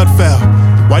my blood fell.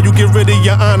 Why you get rid of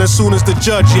your honor soon as the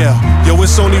judge yell? Yo,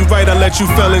 it's only right I let you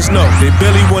fellas know. They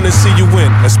barely wanna see you win,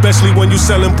 especially when you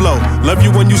selling blow. Love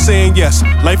you when you saying yes.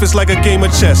 Life is like a game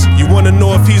of chess. You wanna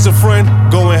know if he's a friend?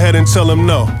 Go ahead and tell him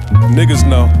no. Niggas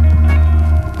know.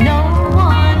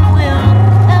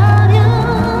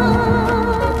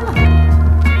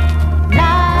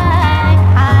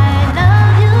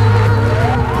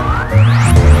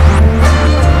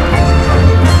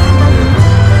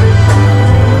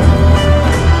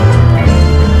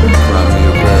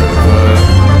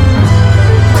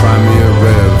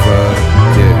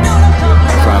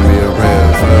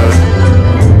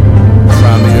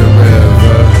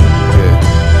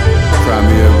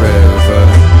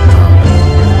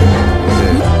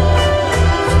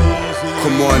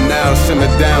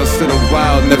 To the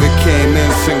wild, never came in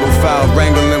single file,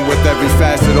 wrangling with every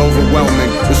facet, overwhelming.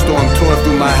 The storm tore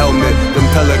through my helmet. Them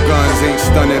pellet guns ain't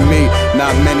stunning me. Not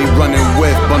many running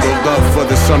with, bundled up for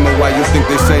the summer. Why you think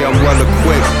they say I'm well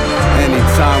equipped?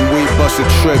 Anytime we bust a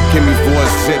trip, give me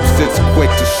voice zips, it's quick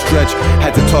to stretch.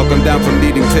 Had to talk them down from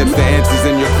needing tips to answers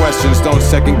in your questions. Don't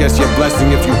second guess your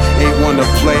blessing. If you ain't wanna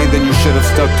play, then you should have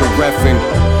stuck to reffing.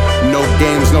 No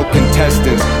games, no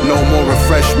contestants, no more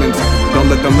refreshments. Don't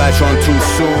let them latch on too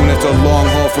soon. It's a long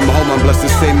haul from home. I'm blessed to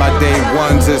say my day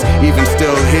ones is even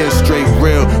still here, straight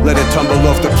real. Let it tumble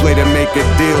off the plate and make a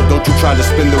deal. Don't you try to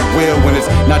spin the wheel when it's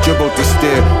not your boat to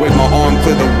steer. Wave my arm,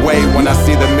 clear the way when I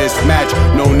see the mismatch.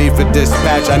 No need for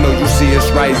dispatch, I know you see it's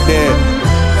right there.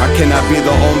 I cannot be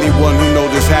the only one who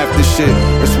noticed half the shit.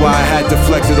 That's why I had to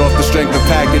flex it off the strength of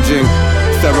packaging.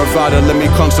 Theravada, let me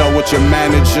consult with your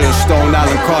manager. Stone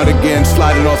Island cardigan,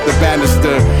 sliding off the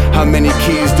banister. How many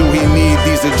keys do he need?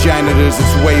 These are janitors.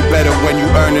 It's way better when you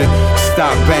earn it.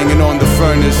 Stop banging on the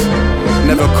furnace.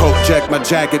 Never coat check, my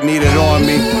jacket needed on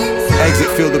me. Exit,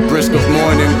 feel the brisk of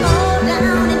morning.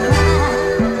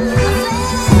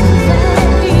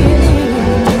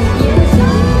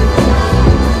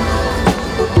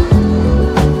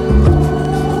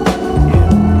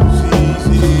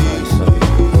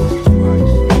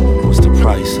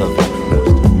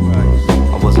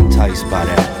 By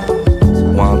that,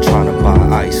 while I'm trying to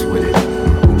buy ice with it,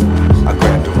 I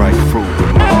grabbed the right fruit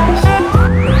with my eyes.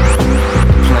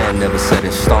 The plan never set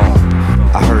in stone.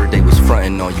 I heard they was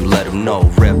frontin' on you, let them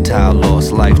know. Reptile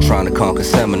lost life trying to conquer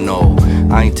Seminole.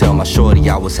 I ain't tell my shorty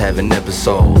I was having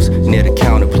episodes near the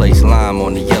counter place, lime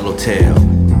on the yellowtail.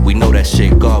 We know that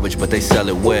shit garbage, but they sell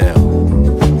it well.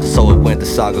 So it went, the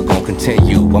saga gon'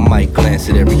 continue. I might glance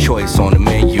at every choice on the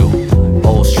menu.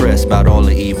 Old stress about all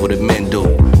the evil that men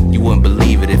do. You wouldn't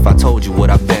believe it if I told you what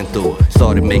I've been through.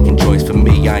 Started making joints for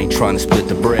me, I ain't trying to split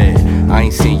the bread. I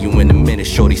ain't seen you in a minute,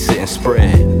 shorty sitting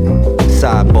spread.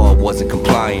 Sidebar wasn't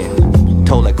compliant.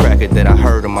 Told that cracker that I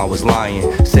heard him, I was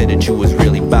lying. Said that you was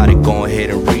really bout it, go ahead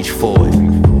and reach for it.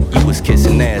 You was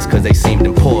kissing ass cause they seemed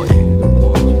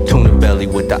important. Tuna belly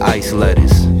with the ice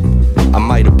lettuce. I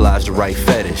might oblige the right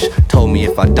fetish. Told me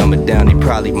if I dumb it down, they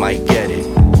probably might get it.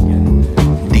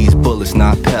 These bullets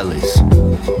not pellets.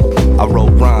 I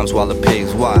wrote rhymes while the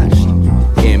pigs watched.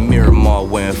 In Miramar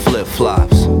wearing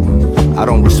flip-flops. I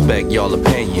don't respect y'all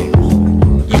opinion.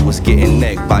 You was getting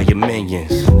necked by your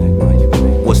minions.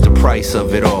 What's the price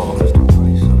of it all?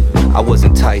 I was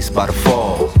enticed by the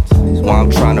fall. While I'm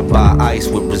trying to buy ice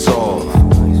with resolve.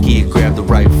 He had grabbed the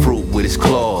right fruit with his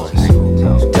claws.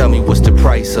 Tell me what's the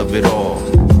price of it all?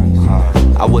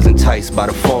 I was enticed by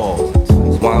the fall.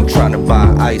 While I'm trying to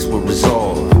buy ice with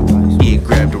resolve. He had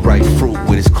grabbed the right fruit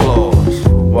with his claws.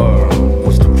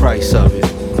 What's the price of it?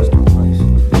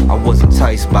 I was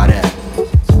enticed by that.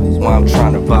 While I'm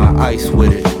trying to buy ice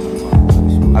with it.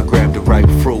 I grabbed the right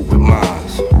fruit with mine.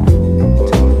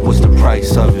 What's the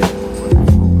price of it?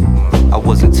 I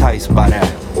was enticed by that.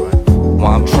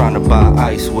 While I'm trying to buy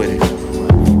ice with it.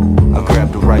 I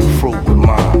grabbed the right fruit with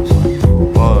mine.